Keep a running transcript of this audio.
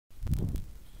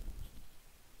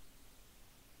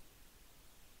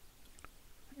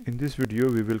In this video,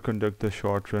 we will conduct the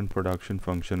short-run production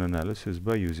function analysis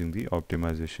by using the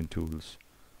optimization tools.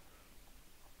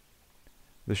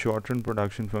 The short-run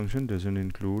production function doesn't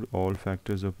include all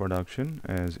factors of production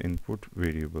as input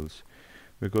variables,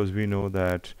 because we know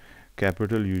that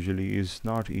capital usually is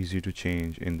not easy to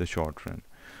change in the short run.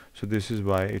 So this is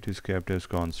why it is kept as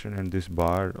constant, and this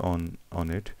bar on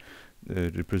it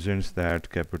represents that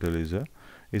capital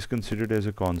is considered as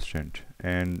a constant,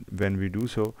 and when we do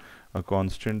so, a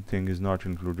constant thing is not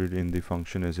included in the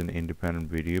function as an independent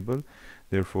variable.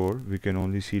 Therefore, we can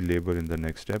only see labor in the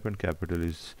next step, and capital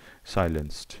is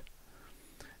silenced.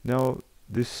 Now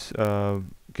this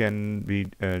can be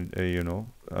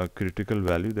a critical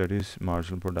value, that is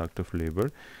marginal product of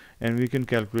labor, and we can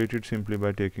calculate it simply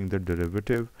by taking the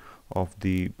derivative of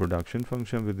the production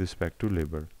function with respect to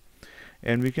labor.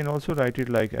 And we can also write it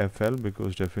like FL,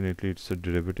 because definitely it's a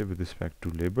derivative with respect to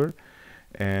labor,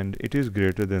 and it is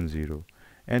greater than 0,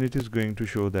 and it is going to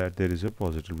show that there is a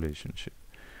positive relationship.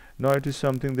 Now it is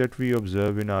something that we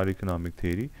observe in our economic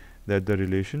theory, that the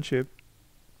relationship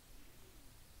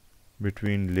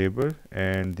between labor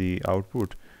and the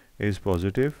output is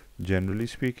positive, generally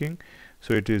speaking,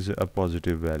 so it is a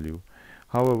positive value.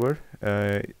 However,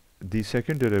 the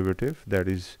second derivative, that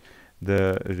is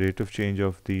the rate of change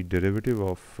of the derivative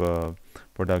of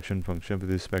production function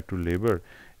with respect to labor,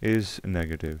 is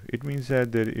negative. It means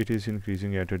that it is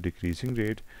increasing at a decreasing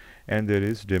rate, and there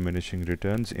is diminishing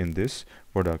returns in this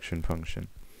production function.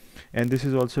 And this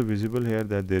is also visible here,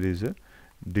 that there is a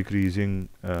decreasing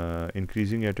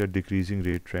increasing at a decreasing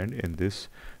rate trend in this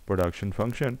production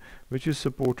function, which is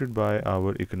supported by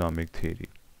our economic theory.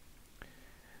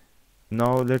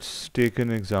 Now let's take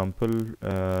an example.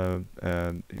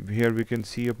 Here we can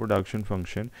see a production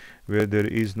function where there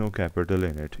is no capital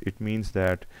in it. It means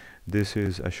that this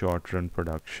is a short-run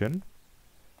production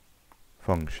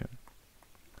function.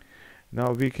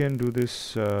 Now we can do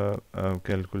this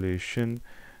calculation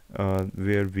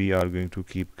where we are going to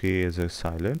keep k as a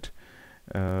silent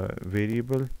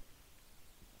variable.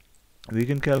 We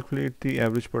can calculate the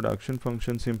average production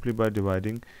function simply by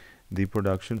dividing the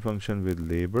production function with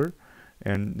labor,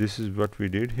 and this is what we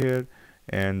did here,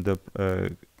 and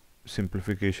the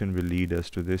simplification will lead us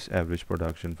to this average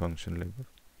production function labor.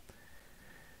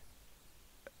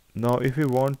 Now if we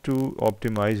want to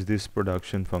optimize this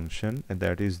production function, and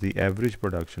that is the average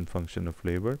production function of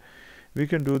labor, we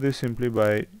can do this simply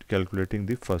by calculating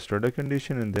the first order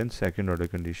condition and then second order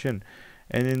condition,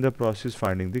 and in the process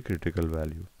finding the critical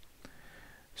value.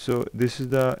 So this is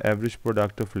the average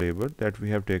product of labor that we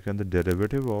have taken the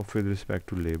derivative of with respect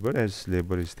to labor, as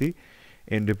labor is the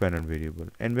independent variable.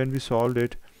 And when we solved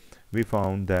it, we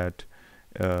found that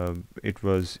it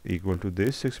was equal to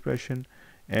this expression,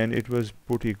 and it was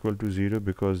put equal to 0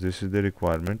 because this is the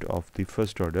requirement of the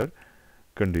first order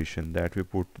condition, that we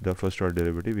put the first order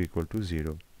derivative equal to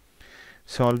 0.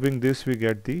 Solving this, we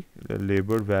get the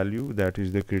labor value, that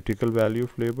is the critical value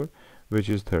of labor, which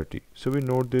is 30. So we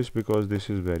note this because this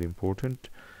is very important.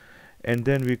 And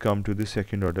then we come to the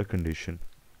second order condition,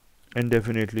 and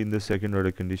definitely in the second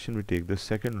order condition we take the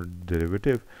second order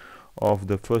derivative of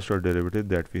the first order derivative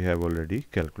that we have already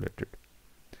calculated.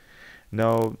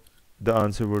 Now the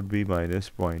answer would be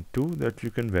minus 0.2, that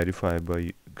you can verify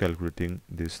by calculating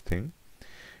this thing.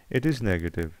 It is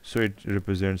negative, so it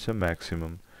represents a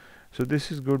maximum. So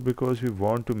this is good because we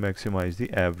want to maximize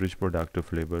the average product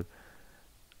of labor,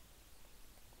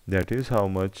 that is how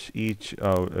much each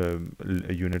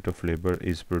unit of labor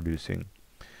is producing.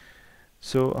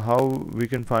 So how we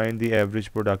can find the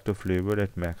average product of labor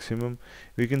at maximum?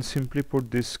 We can simply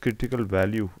put this critical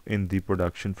value in the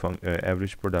production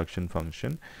average production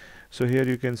function. So here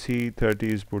you can see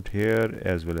 30 is put here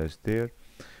as well as there,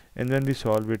 and when we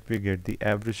solve it, we get the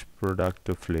average product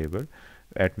of labor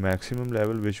at maximum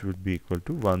level, which would be equal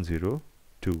to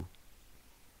 102.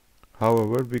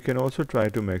 However, we can also try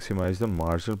to maximize the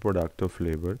marginal product of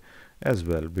labor as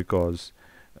well, because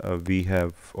we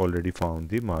have already found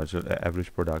the marginal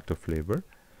average product of labor.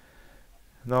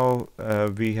 Now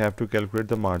we have to calculate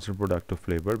the marginal product of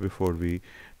labor before we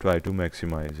try to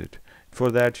maximize it. For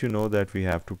that, you know that we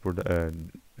have to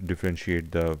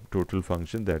differentiate the total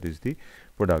function, that is the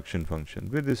production function,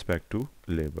 with respect to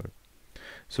labor.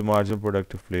 So marginal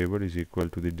product of labor is equal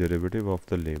to the derivative of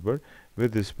the labor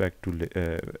with respect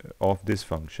to of this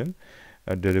function,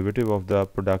 a derivative of the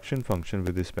production function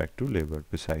with respect to labor,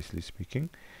 precisely speaking.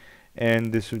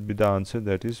 And this would be the answer,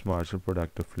 that is marginal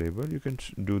product of labor. You can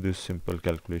do this simple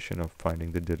calculation of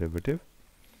finding the derivative.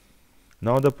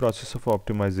 Now the process of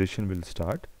optimization will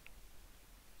start.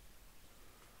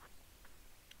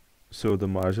 So the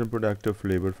marginal product of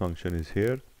labor function is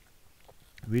here,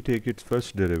 We take its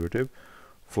first derivative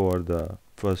for the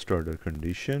first order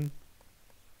condition,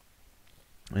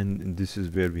 and this is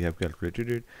where we have calculated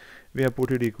it. We have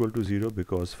put it equal to 0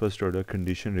 because first order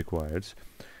condition requires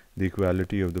the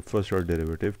equality of the first order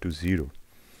derivative to 0.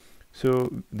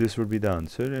 So this would be the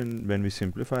answer, and when we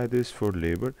simplify this for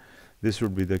labor, this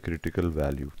would be the critical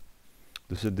value.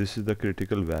 This is the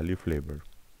critical value of labor.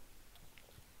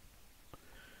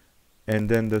 And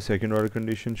then the second order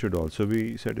condition should also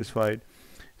be satisfied.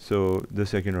 So the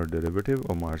second order derivative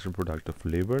or marginal product of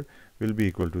labor will be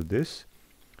equal to this.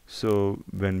 So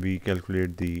when we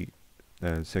calculate the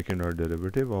second order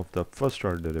derivative of the first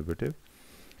order derivative,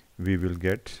 we will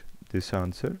get this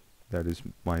answer, that is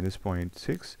minus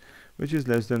 0.6, which is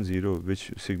less than 0,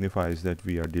 which signifies that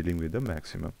we are dealing with the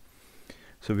maximum.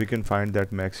 So we can find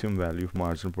that maximum value of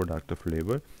marginal product of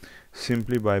labor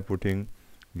simply by putting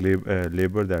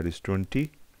labor, that is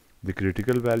 20, the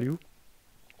critical value,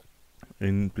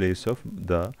 in place of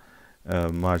the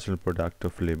marginal product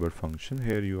of labor function.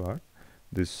 Here you are,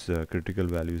 this critical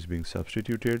value is being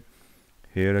substituted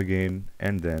here again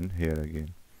and then here again.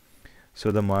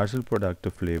 So the marginal product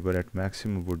of labor at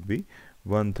maximum would be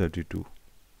 132.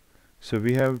 So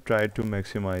we have tried to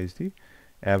maximize the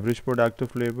average product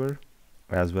of labor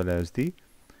as well as the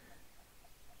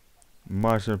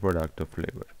marginal product of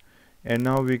labor. And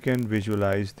now we can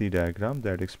visualize the diagram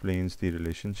that explains the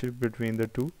relationship between the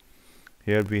two.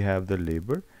 Here we have the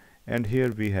labor, and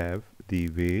here we have the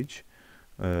wage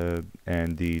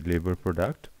and the labor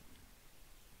product.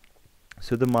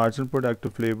 So the marginal product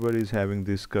of labor is having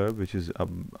this curve, which is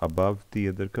above the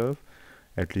other curve,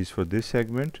 at least for this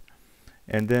segment.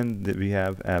 And then we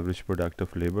have average product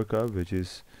of labor curve, which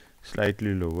is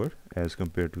slightly lower as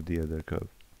compared to the other curve.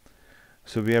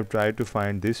 So we have tried to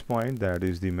find this point, that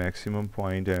is the maximum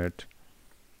point at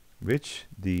which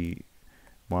the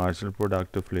marginal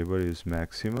product of labor is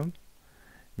maximum.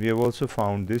 We have also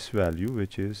found this value,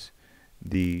 which is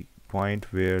the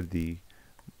point where the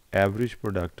average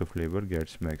product of labor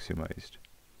gets maximized.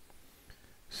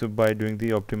 So by doing the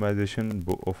optimization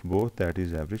of both, that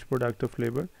is average product of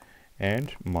labor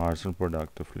and marginal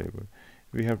product of labor,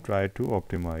 we have tried to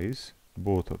optimize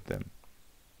both of them.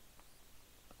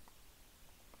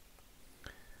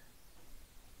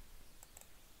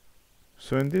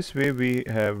 So in this way we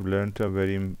have learnt a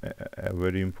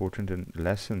very important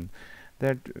lesson,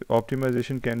 that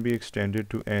optimization can be extended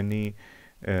to any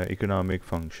economic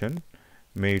function,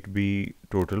 may it be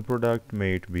total product,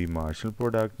 may it be marginal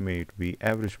product, may it be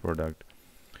average product.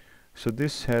 So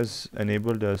this has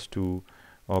enabled us to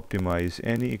optimize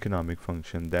any economic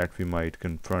function that we might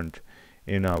confront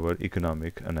in our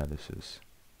economic analysis.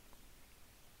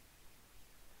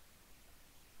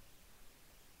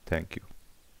 Thank you.